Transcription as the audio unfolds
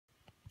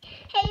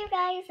Hey you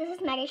guys, this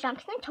is Maddie from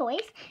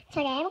Toys.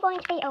 Today I'm going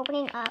to be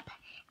opening up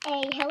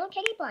a Hello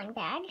Kitty blind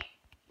bag.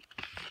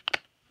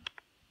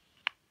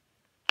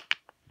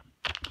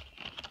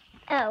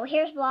 Oh,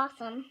 here's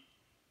Blossom.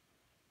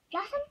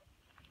 Blossom?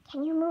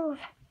 Can you move?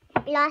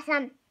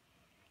 Blossom!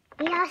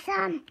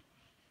 Blossom!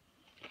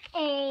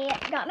 A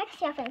Dot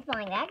McStuffins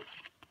blind bag.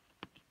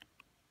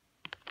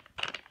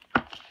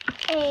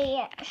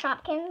 A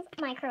Shopkins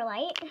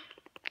Microlight.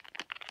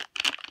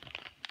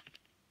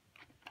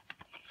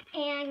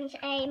 And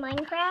a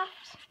Minecraft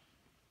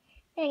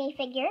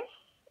minifigure.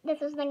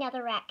 This is the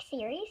Netherrack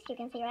series. You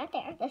can see right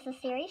there. This is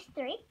series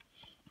 3.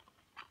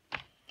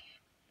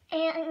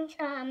 And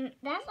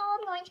that's all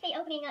I'm going to be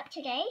opening up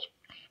today.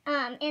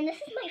 And this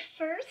is my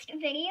first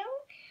video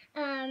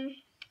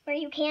where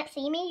you can't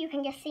see me. You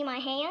can just see my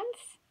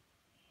hands.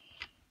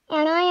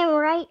 And I am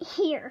right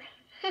here.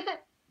 Hello.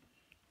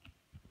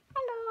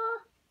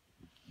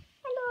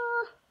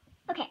 Hello.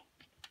 Okay.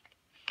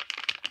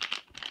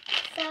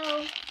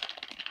 So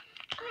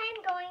I'm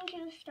going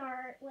to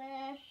start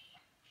with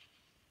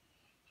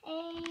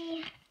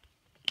a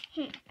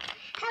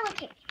Hello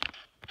Kitty.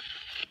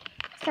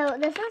 So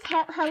this is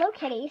Hello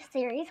Kitty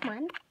Series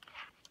 1.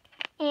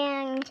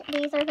 And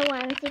these are the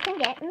ones you can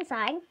get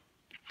inside.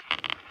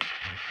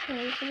 Can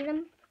you see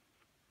them?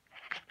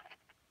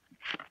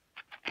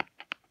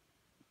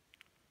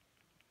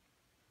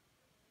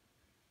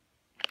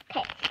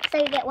 Okay, so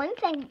you get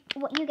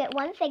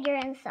one figure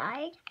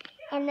inside,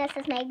 and this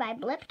is made by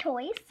Blip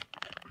Toys.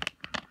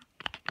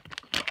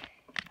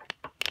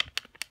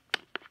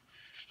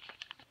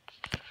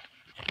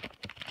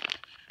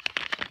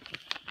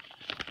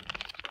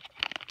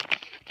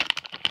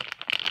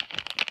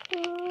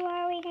 Who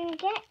are we gonna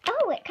get?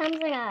 Oh, it comes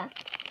in a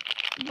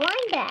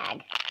blind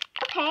bag.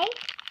 Okay.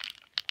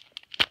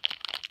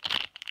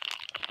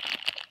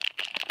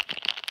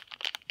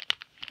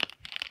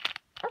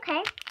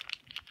 Okay.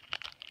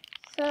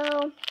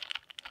 So,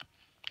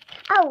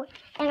 oh,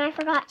 and I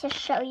forgot to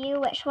show you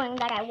which one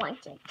that I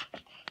wanted.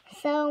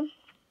 So,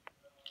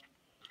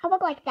 I'll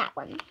look like that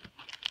one.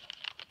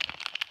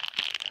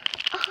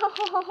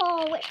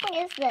 Oh, which one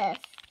is this?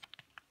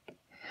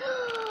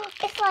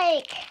 It's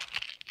like,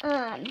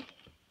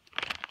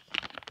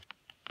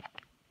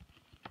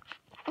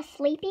 a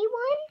sleepy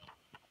one?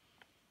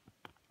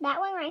 That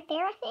one right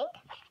there, I think.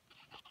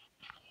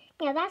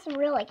 Yeah, that's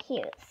really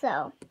cute.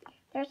 So,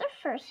 there's our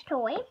first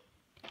toy.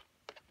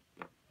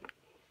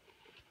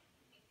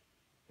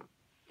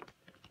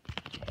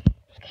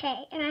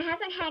 Okay, and I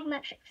haven't had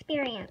much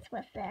experience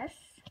with this.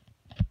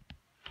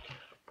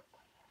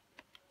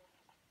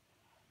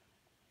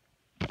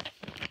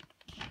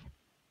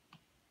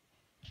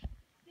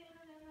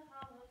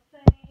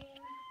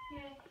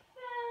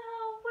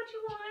 What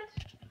you want?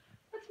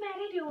 What's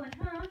Maddie doing,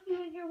 huh?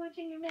 You in here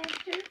watching your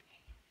master?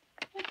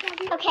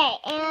 Okay,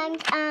 and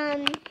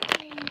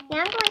now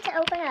I'm going to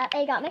open up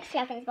a Dot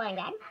McStuffins blind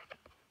bag.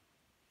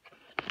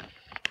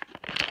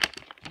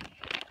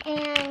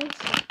 And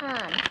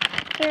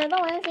here are the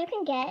ones you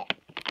can get.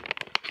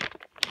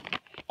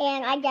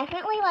 And I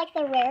definitely like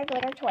the rare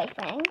glitter toy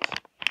friend.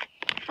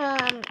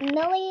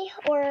 Millie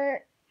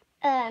or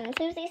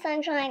Susie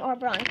Sunshine or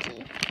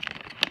Bronte.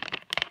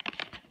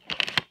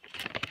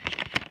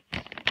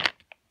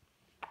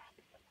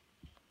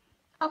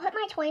 I'll put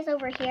my toys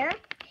over here,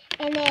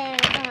 and then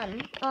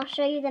I'll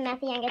show you them at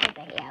the end of the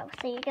video,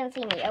 so you can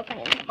see me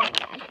opening the blind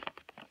bag.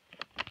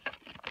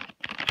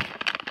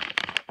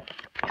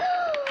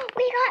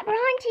 We got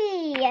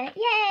Bronte!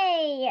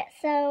 Yay!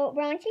 So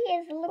Bronte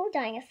is a little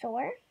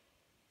dinosaur.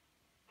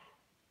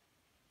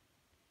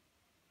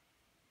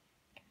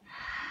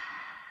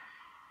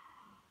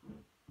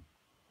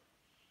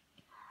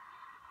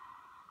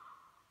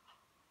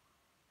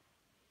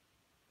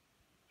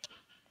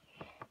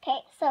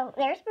 Okay, so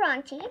there's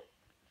Bronte.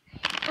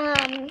 Now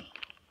I'm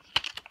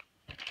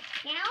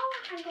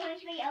going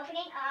to be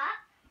opening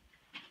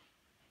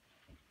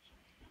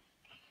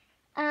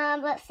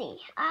up. Let's see.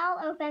 I'll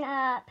open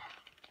up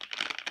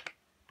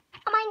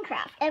a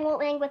Minecraft, and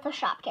we'll end with the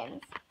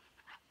Shopkins.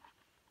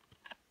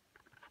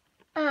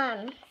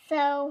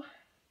 So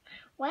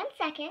 1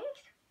 second.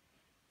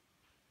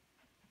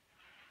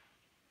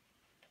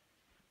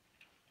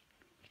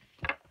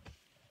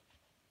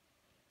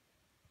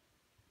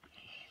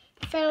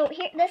 So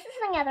here, this is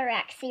the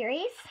Netherrack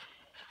series,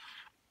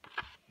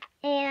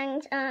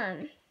 and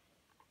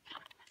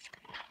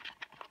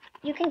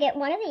you can get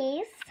one of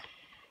these,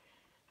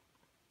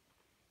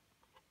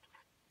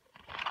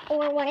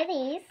 or one of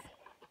these.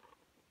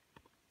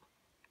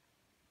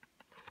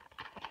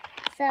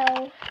 So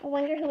I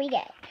wonder who we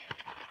get.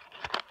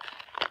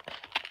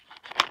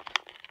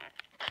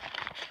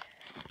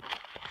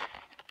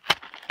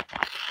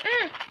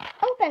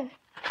 Open.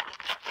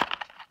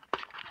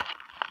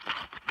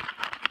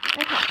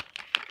 Okay,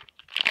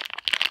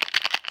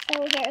 so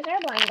here's our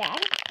blind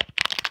bag.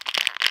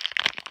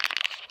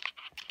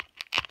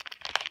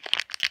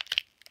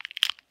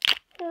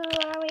 Who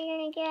are we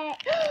gonna get?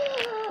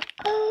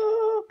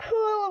 Oh,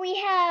 cool! We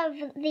have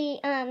the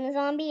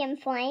zombie in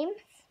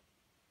flames.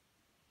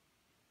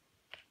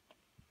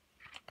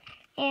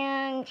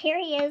 And here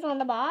he is on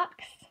the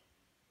box.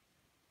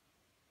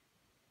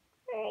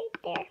 Right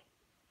there.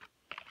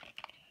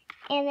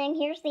 And then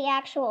here's the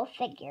actual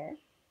figure.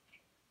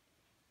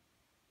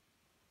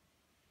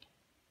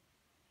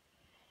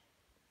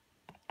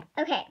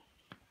 Okay.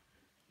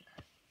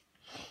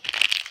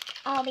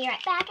 I'll be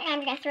right back, and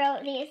I'm going to throw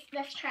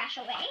this trash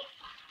away.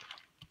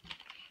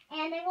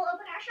 And then we'll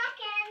open our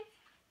Shopkins.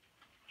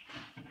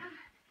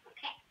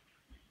 Okay.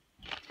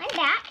 I'm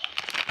back,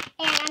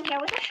 and I'm here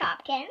with the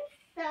Shopkins.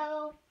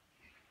 So,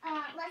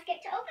 let's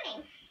get to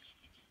opening.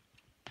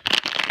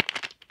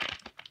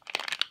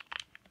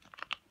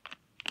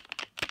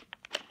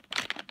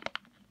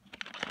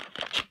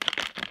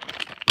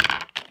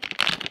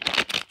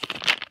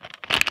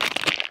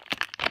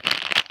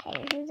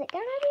 Okay, who's it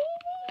gonna be?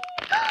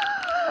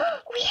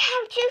 We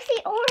have Juicy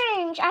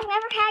Orange. I've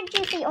never had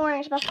Juicy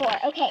Orange before.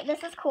 Okay,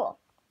 this is cool.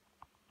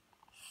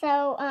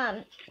 So,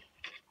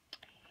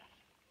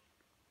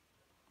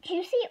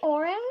 Juicy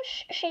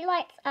Orange, she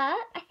lights up,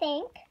 I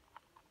think.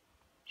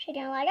 She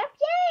gonna light up?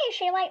 Yay,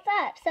 she lights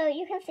up. So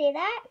you can see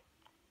that.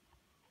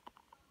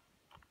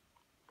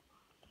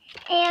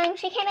 And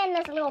she came in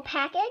this little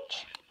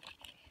package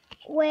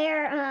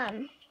where,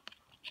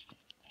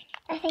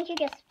 I think you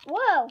just,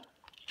 whoa,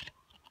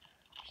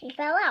 she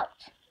fell out.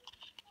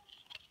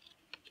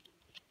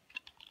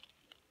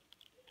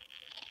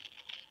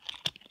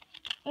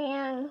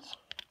 And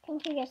I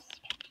think you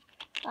just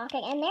lock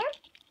it in there.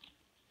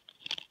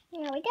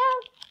 There we go.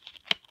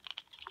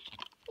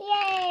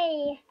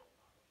 Yay!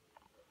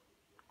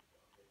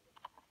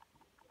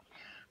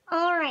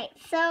 Alright,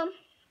 so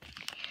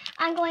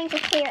I'm going to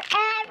clear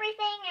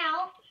everything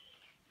out.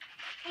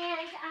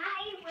 And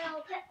I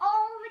will put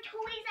all the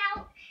toys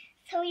out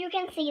so you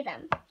can see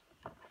them.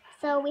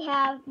 So we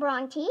have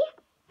Bronte.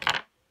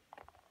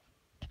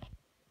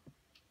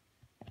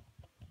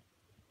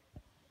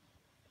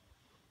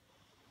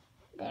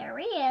 There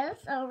he is,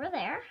 over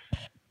there.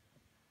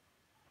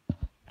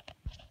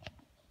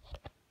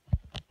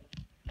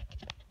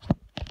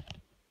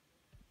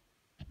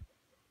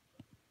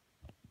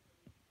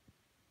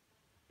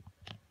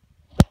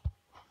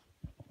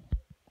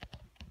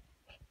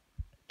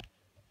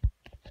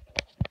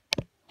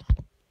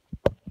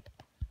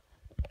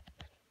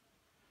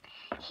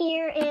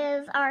 Here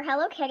is our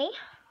Hello Kitty.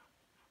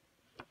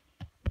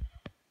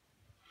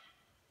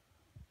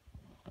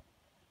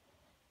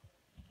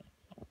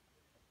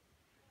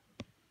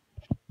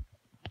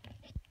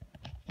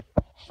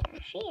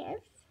 There she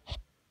is.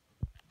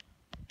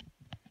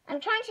 I'm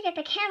trying to get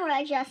the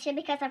camera adjusted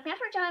because I've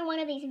never done one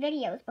of these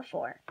videos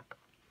before.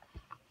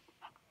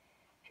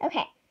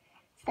 Okay,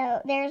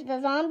 so there's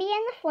the zombie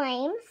and the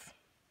flames.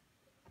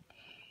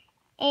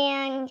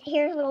 And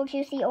here's little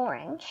Juicy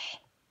Orange.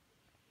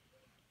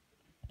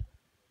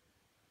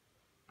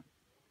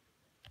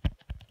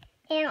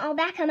 And I'll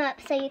back them up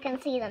so you can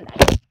see them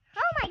better.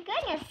 Oh my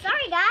goodness,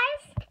 sorry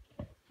guys.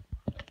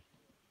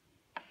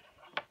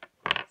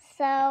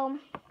 So,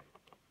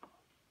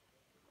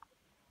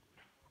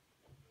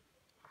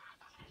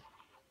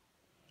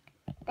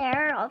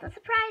 there are all the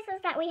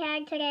surprises that we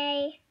had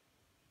today.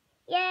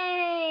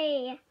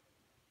 Yay!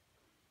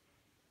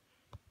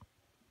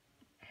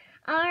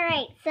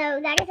 Alright, so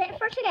that is it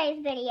for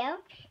today's video.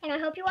 And I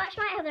hope you watch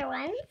my other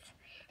ones.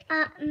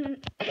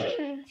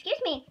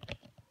 Excuse me.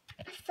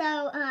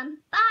 So,